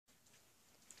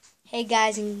Hey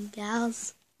guys and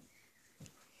gals,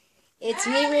 it's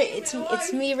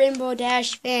me Rainbow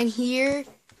Dash fan here.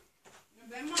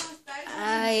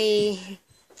 I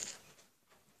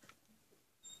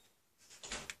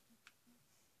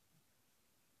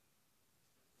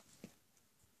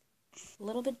a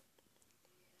little bit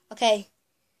okay.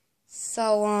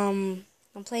 So I'm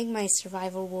playing my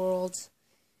survival world,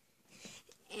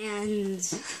 and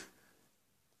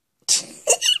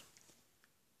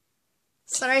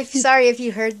sorry if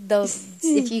you heard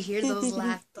if you hear those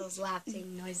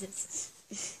laughing noises.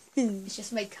 It's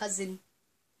just my cousin.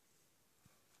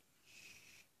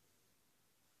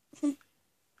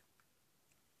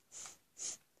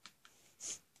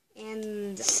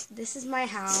 And this is my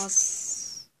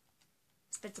house.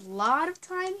 Spent a lot of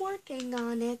time working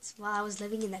on it while I was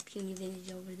living in that puny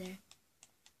village over there.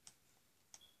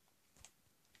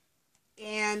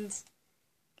 And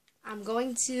I'm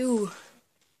going to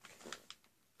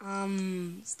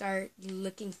start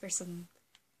looking for some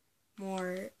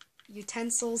more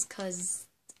utensils because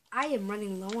I am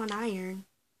running low on iron.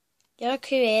 You're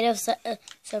creative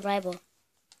survival.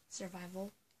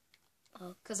 Survival.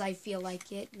 Oh, because I feel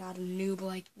like it, not a noob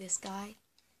like this guy.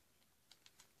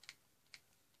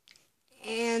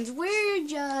 And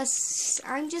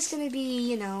I'm just gonna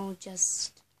be,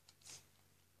 just...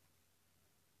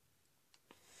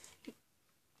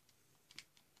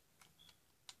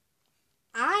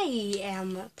 I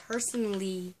am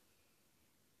personally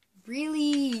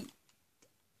really...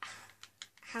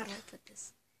 How do I put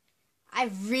this?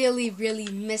 I really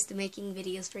missed making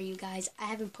videos for you guys. I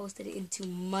haven't posted it in 2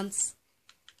 months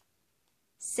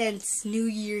since New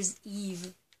Year's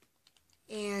Eve.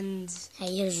 And... Hey,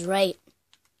 you're right.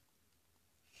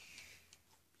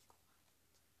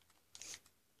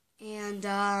 And,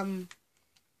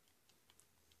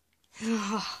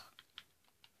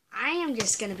 I am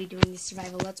just gonna be doing the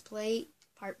survival Let's Play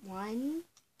part 1.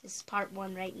 This is part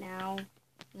 1 right now,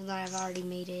 even though I've already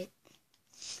made it.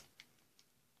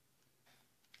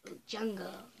 Ooh,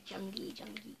 jungle.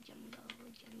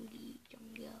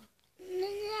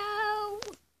 No!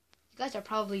 You guys are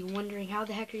probably wondering how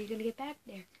the heck are you gonna get back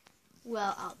there?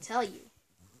 Well, I'll tell you.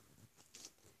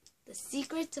 The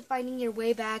secret to finding your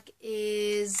way back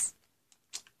is...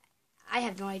 I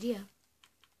have no idea.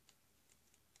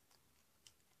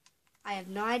 I have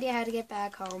no idea how to get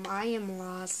back home. I am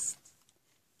lost.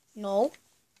 No.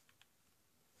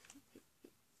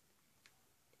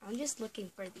 I'm just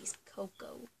looking for these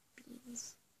cocoa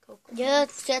beans.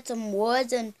 Just get some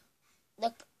wood and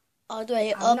look all the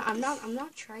way up. I'm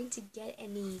not trying to get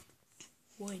any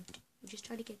wood. I'm just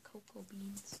trying to get cocoa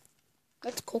beans.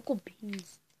 What's cocoa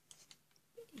beans?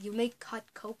 You make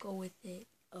cut cocoa with it.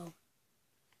 Oh.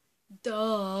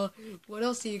 Duh. What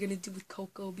else are you gonna do with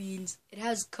cocoa beans? It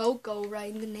has cocoa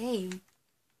right in the name.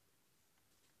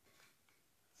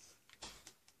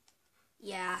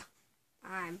 Yeah.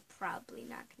 I'm probably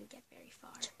not gonna get very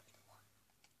far.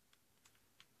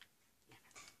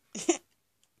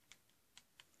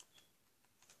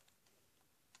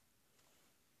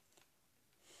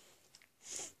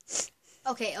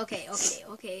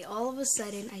 Okay. All of a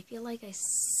sudden, I feel like I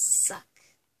suck.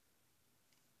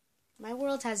 My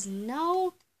world has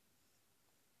no...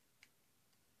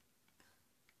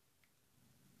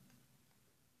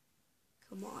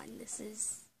 Come on, this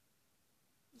is...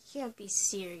 You can't be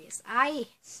serious. I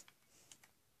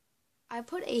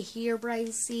put a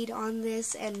Herobrine seed on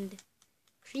this, and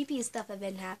creepy stuff have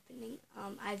been happening.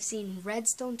 I've seen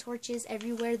redstone torches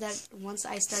everywhere that once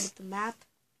I started the map.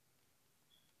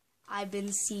 I've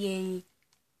been seeing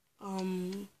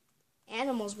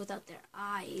animals without their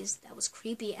eyes. That was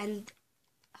creepy, and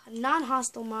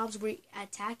non-hostile mobs were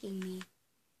attacking me.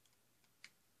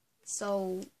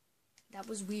 So that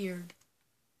was weird.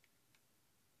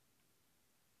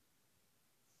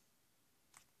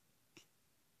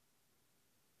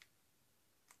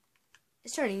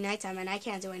 It's turning nighttime and I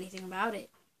can't do anything about it.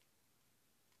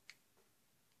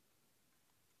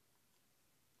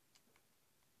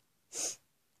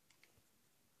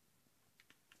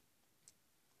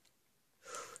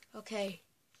 Okay.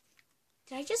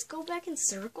 Did I just go back in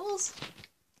circles?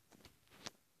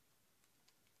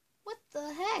 What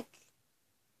the heck?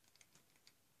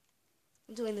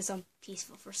 I'm doing this on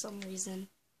peaceful for some reason.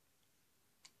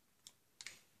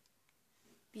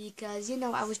 Because,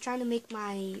 I was trying to make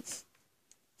my...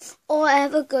 Oh, I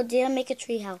have a good idea. Make a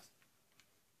tree house.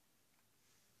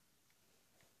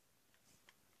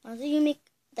 How do you make...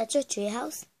 That's your tree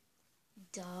house?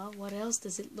 Duh, what else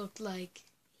does it look like?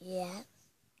 Yeah.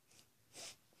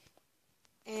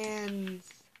 And...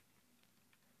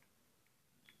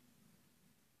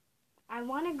 I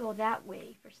want to go that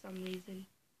way for some reason.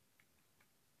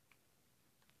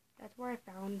 That's where I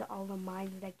found all the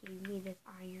mines that gave me this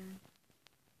iron.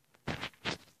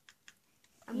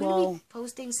 I'm gonna be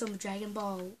posting some Dragon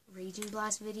Ball Raging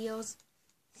Blast videos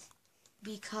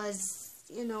because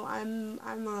you know I'm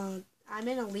an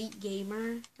elite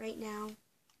gamer right now.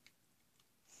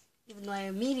 Even though I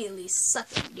immediately suck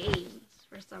at games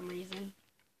for some reason.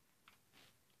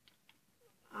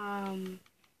 I'm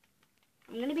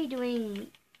gonna be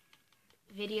doing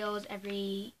videos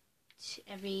every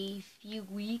few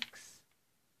weeks.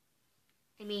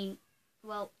 I mean,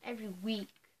 well, every week.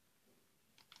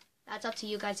 That's up to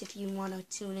you guys if you want to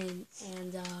tune in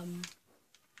and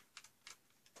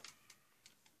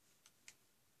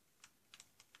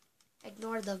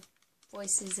ignore the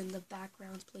voices in the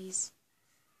background, please.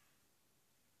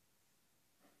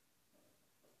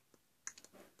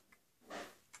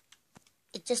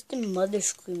 It's just the mother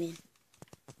screaming,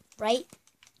 right?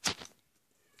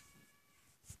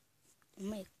 Oh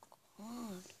my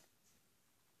god.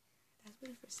 That's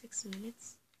waiting for 6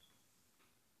 minutes.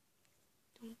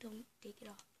 Don't take it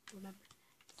off. Remember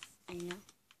that. I know.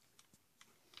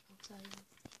 I'll tell you.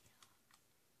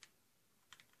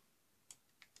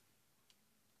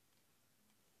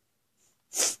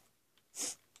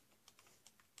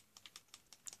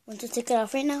 Want to take it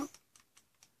off right now?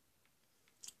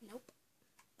 Nope.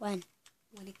 When?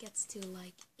 When it gets to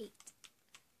like 8.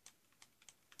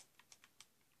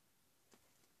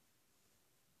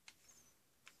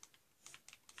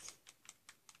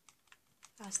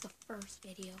 That's the first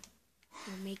video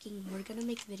we're gonna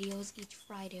make videos each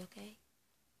Friday, okay?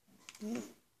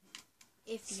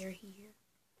 If you're here.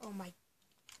 Oh my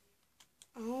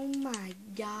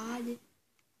god.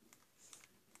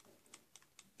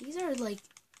 These are like...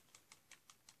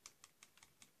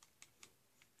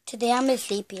 Today I'm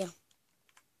sleepy.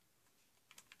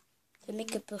 So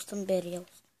make it post some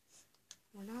videos.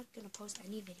 We're not gonna post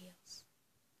any videos.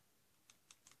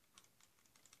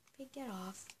 Okay, get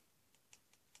off.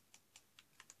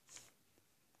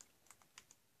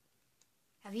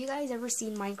 Have you guys ever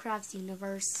seen Minecraft's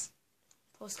universe?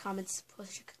 Post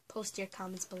your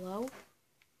comments below.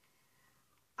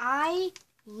 I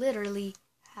literally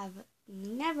have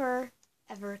never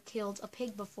ever killed a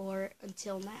pig before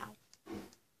until now.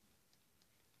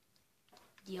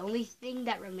 The only thing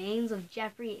that remains of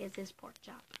Jeffrey is his pork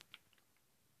chop.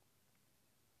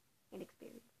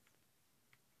 Inexperience.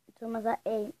 It's almost at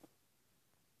 8.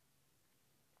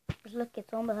 Look,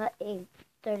 it's almost at 8.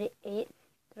 38,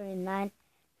 39,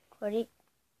 40,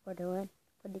 41,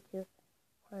 42,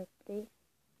 43,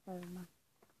 41.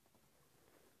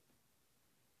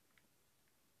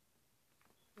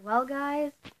 Well,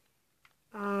 guys,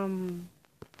 I'm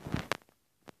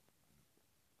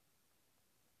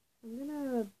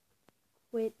gonna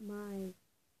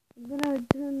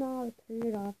turn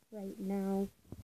it off right now.